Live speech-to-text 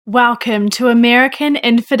Welcome to American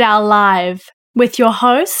Infidel Live with your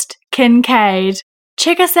host, Kincaid.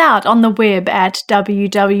 Check us out on the web at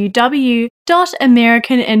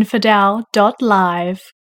www.americaninfidel.live.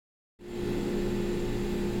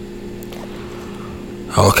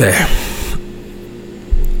 Okay.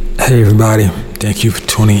 Hey everybody, thank you for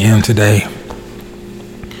tuning in today.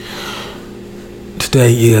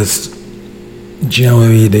 Today is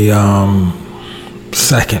January the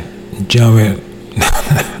 2nd.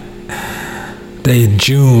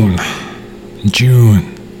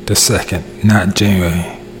 June the 2nd, not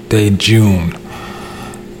January. June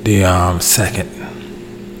the 2nd.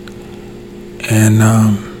 And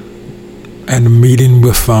a meeting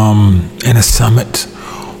with and a summit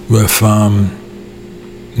with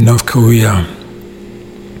North Korea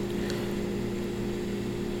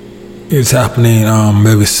is happening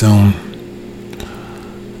very soon.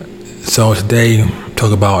 So today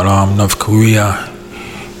talk about North Korea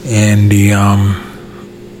and the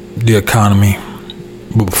economy.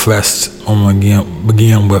 But first I'm gonna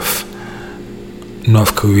begin with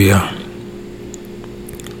North Korea.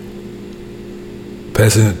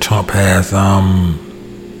 President Trump has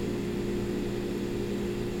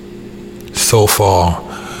so far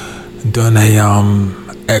done a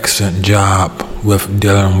excellent job with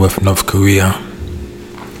dealing with North Korea.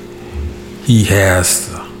 He has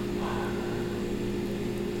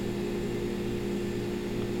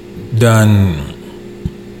done,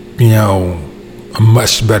 a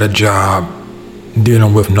much better job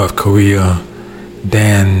dealing with North Korea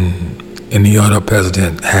than any other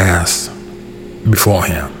president has before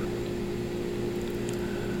him.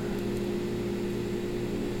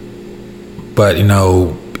 But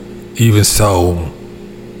even so,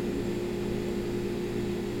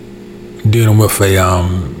 dealing with a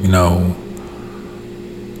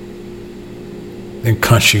a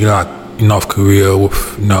country like North Korea,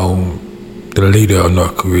 with the leader of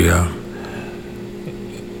North Korea,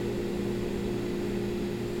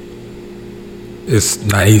 it's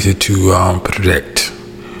not easy to predict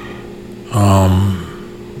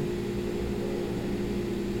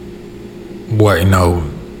what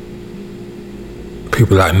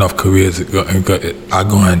people like North Korea are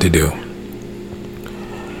going to do.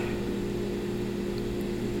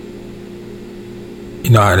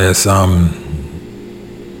 There's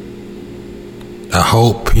I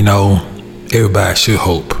hope, everybody should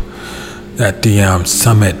hope that the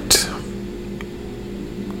summit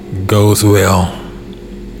goes well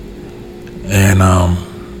and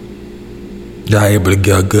they're able to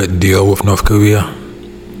get a good deal with North Korea.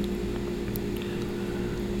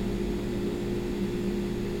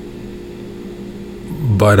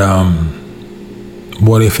 But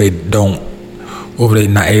what if they don't? What if they're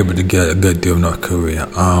not able to get a good deal with North Korea?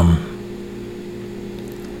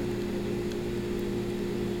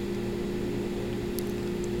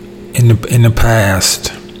 In the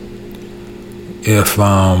past, if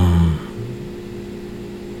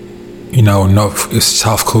if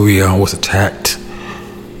South Korea was attacked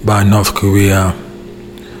by North Korea,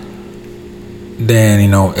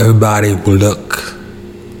 then everybody would look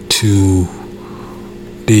to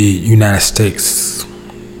the United States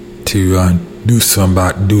to do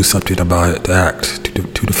something about it, to act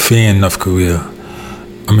to defend South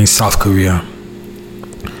Korea.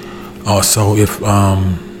 Also, if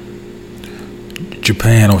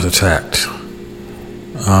Japan was attacked,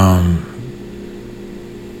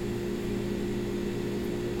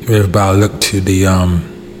 everybody looked to the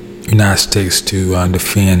United States to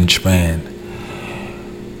defend Japan.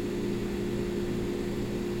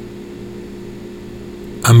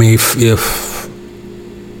 If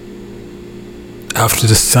after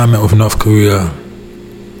the summit with North Korea,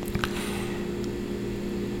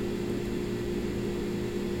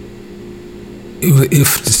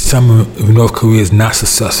 if the summit with North Korea is not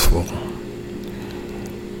successful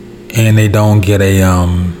and they don't get a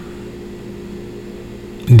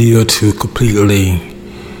deal to completely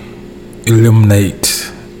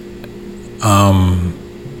eliminate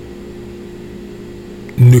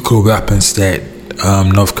nuclear weapons that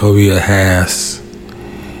North Korea has,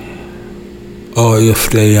 or if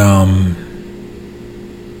they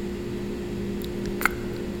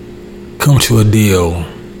come to a deal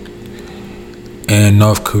and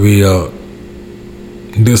North Korea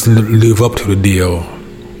doesn't live up to the deal,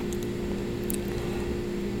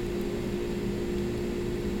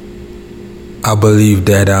 I believe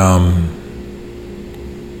that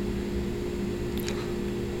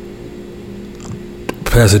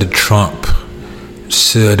President Trump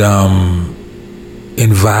should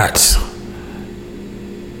invite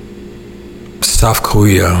South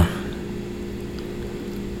Korea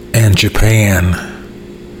and Japan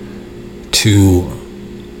to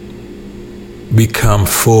become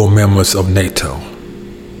full members of NATO.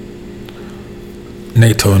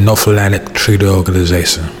 NATO, North Atlantic Treaty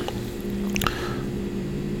Organization.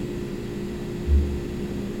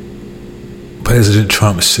 President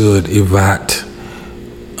Trump should invite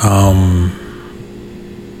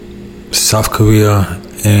South Korea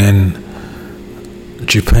and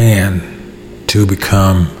Japan to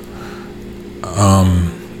become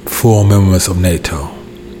full members of NATO.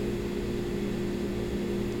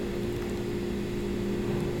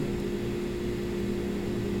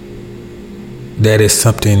 That is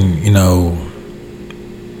something,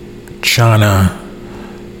 China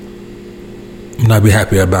will not be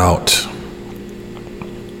happy about,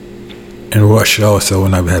 and Russia also will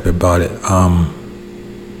not be happy about it.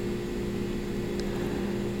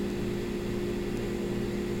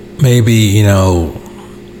 Maybe,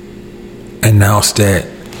 announce that,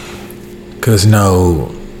 because,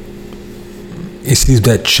 it seems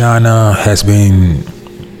that China has been,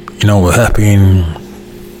 helping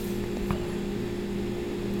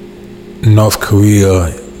North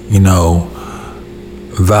Korea,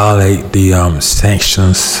 violate the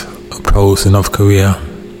sanctions imposed in North Korea.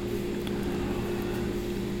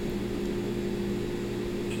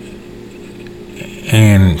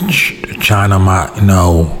 And China might,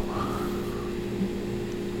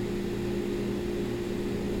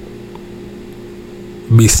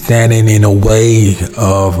 be standing in the way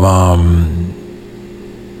of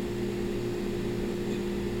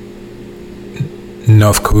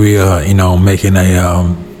North Korea, making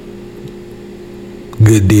a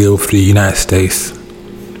good deal for the United States.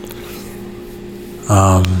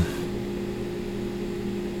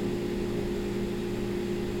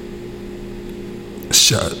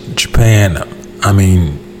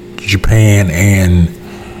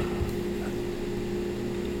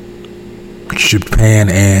 Japan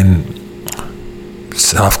and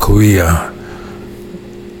South Korea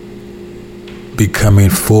becoming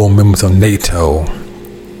full members of NATO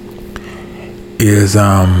is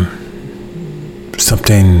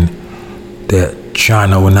something that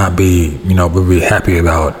China will not be, very happy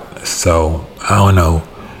about. So I don't know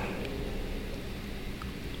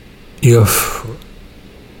if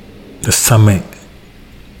the summit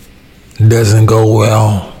doesn't go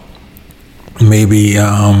well. Maybe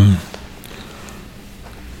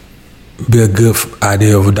be a good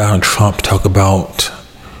idea for Donald Trump to talk about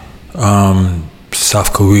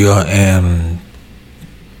South Korea and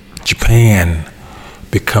Japan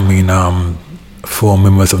becoming full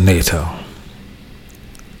members of NATO.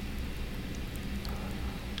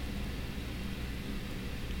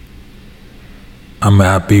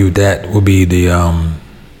 I believe that would be the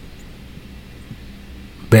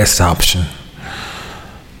best option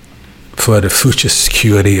for the future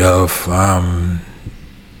security of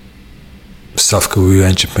South Korea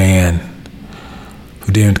and Japan,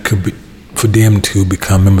 for them to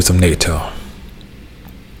become members of NATO.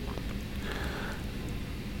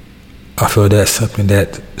 I feel that's something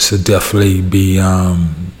that should definitely be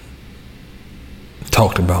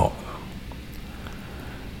talked about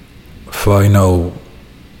for,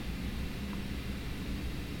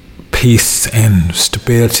 peace and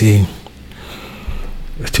stability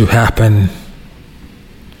to happen.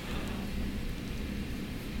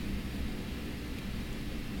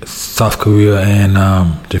 South Korea and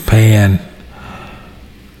Japan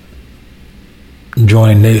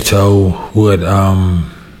joining NATO would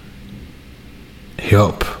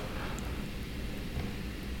help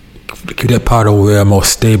keep that part of the world more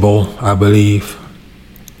stable, I believe.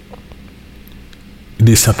 It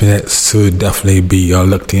is something that should definitely be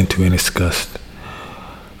looked into and discussed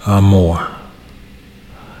more.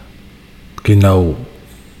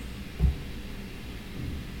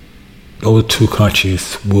 Those two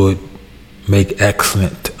countries would make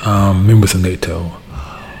excellent members of NATO.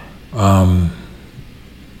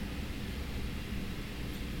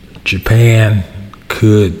 Japan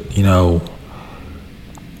could,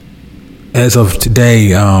 as of today,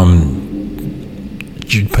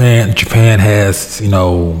 Japan has,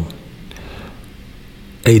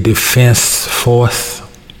 a defense force,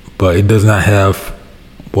 but it does not have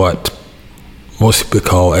what most people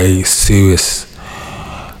call a serious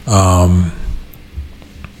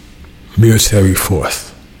military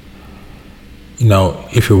force.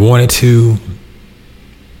 If you wanted to,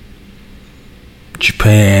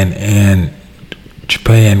 Japan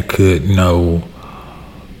could,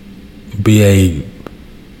 be a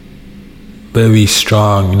very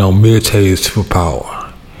strong, military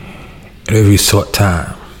superpower in a very short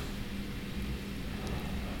time.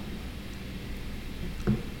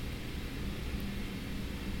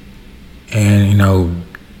 And,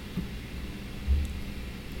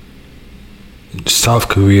 South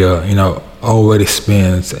Korea, already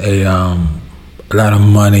spends a lot of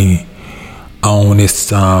money on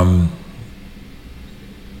its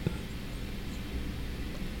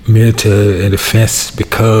military and defense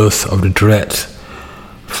because of the threat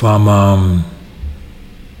from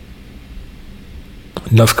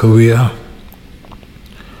North Korea.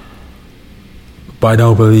 But I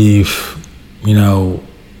don't believe,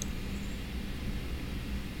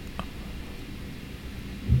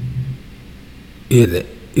 it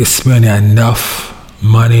is spending enough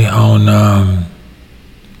money on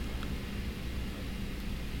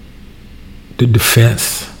the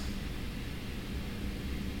defense.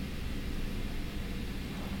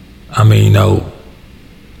 I mean,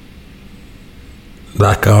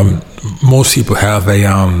 like most people have a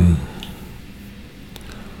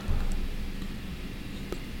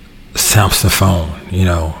Samsung phone,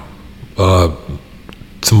 or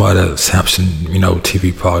some other Samsung,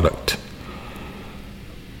 TV product.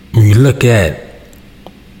 When you look at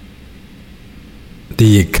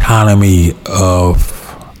the economy of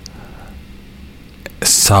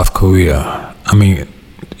South Korea,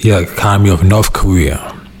 economy of North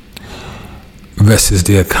Korea versus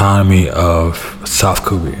the economy of South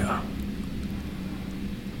Korea.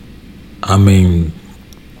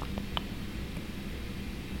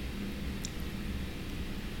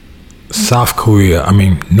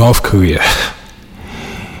 North Korea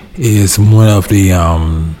is one of the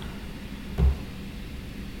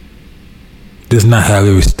does not have a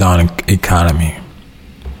very strong economy.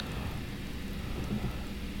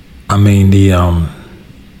 The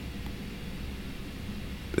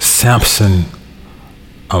Samsung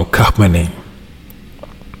company,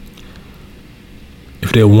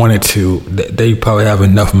 if they wanted to, they probably have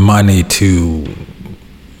enough money to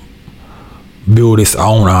build its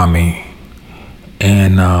own army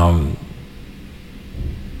and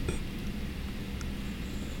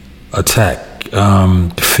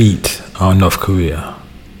defeat North Korea.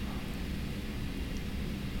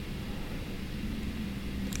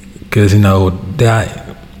 Because there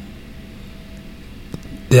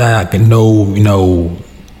are no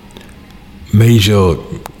major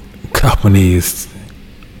companies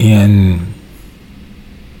in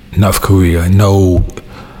North Korea, no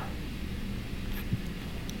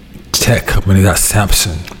tech company like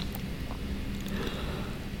Samsung.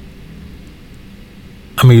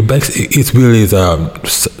 Basically, it's really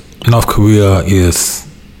North Korea is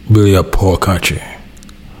really a poor country.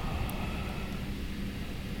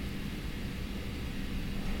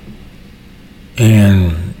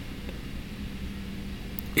 And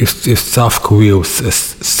if South Korea was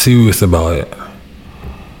serious about it,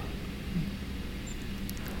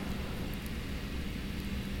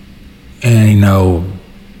 and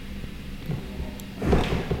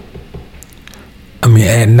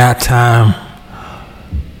at night time,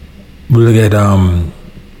 we look at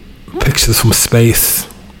pictures from space.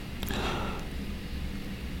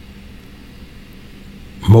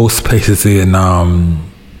 Most places in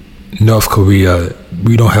North Korea,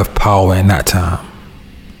 we don't have power at night time.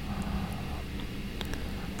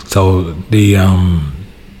 So the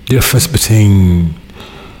difference between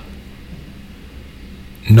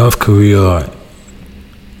North Korea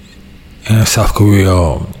and South Korea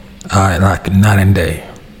are like night and day.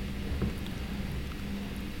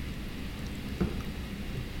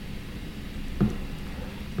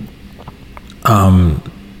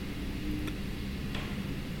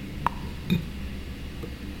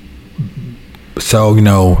 So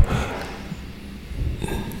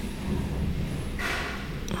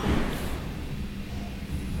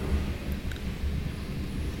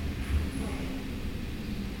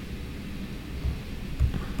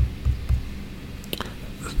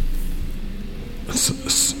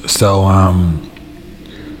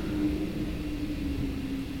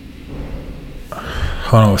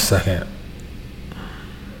hold on a second.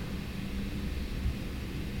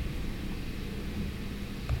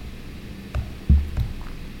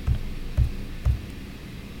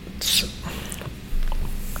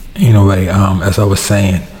 Anyway, as I was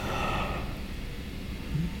saying,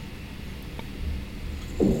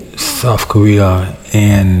 South Korea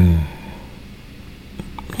and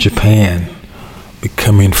Japan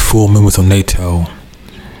becoming full members of NATO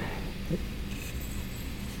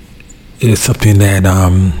is something that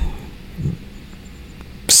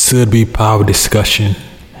should be part of discussion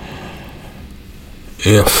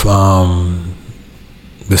if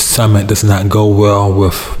the summit does not go well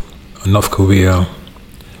with North Korea,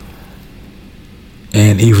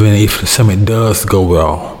 and even if the summit does go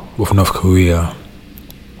well with North Korea,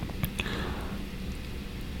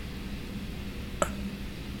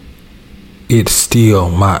 it still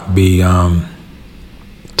might be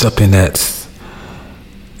something that's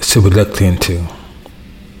should be looked into.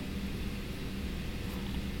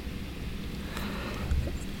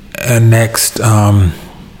 And next, we'll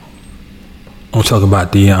talk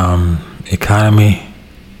about the economy.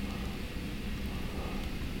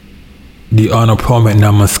 The unemployment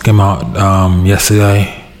numbers came out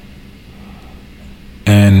yesterday,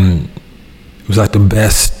 and it was like the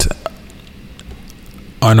best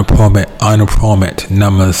unemployment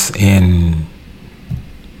numbers in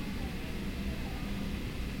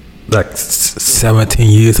like 17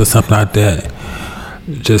 years or something like that.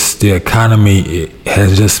 Just the economy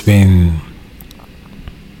has just been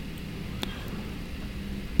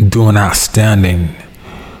doing outstanding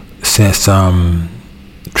since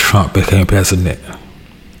Trump became president.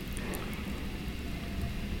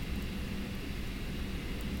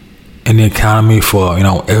 And the economy for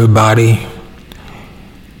everybody,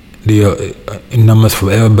 the numbers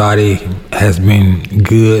for everybody has been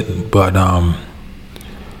good, but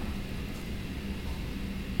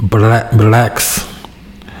blacks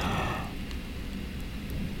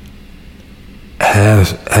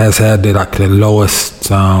has had the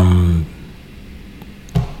lowest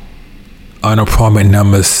unemployment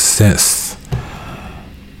numbers since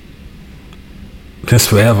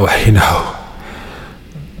forever.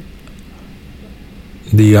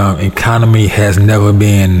 The economy has never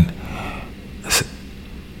been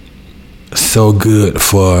so good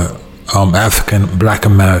for African Black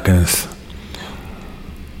Americans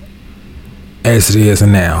as it is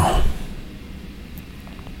now.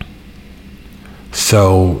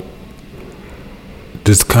 So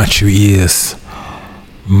this country is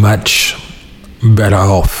much better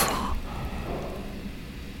off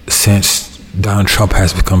since Donald Trump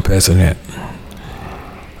has become president.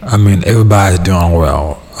 I mean, everybody's doing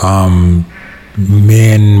well.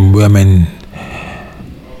 Men, women,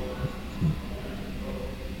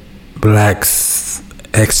 blacks,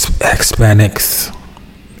 Hispanics,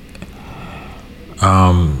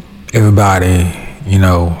 everybody,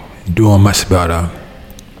 doing much better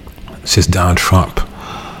since Donald Trump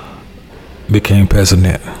became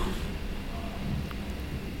president.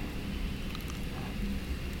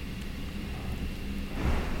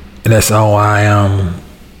 And that's all I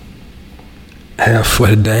have for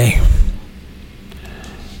today.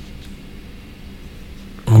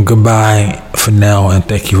 Goodbye for now, and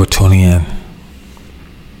thank you for tuning in.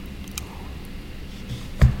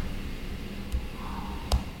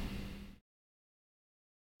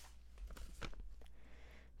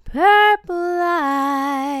 Purple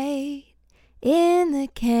light in the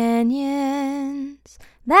canyons,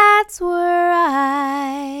 that's where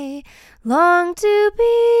I long to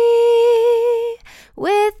be,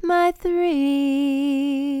 with my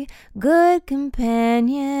 3 good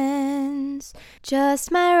companions,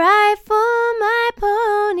 just my rifle, my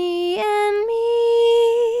pony, and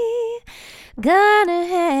me. Gonna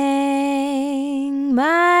hang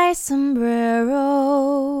my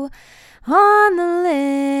sombrero on the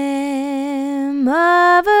limb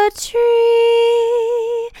of a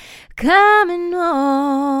tree. Coming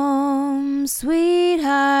home,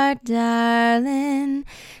 sweetheart, darling,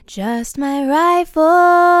 just my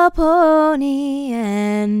rifle, pony,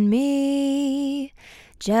 and me.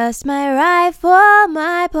 Just my rifle,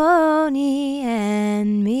 my pony,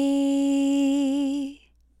 and me.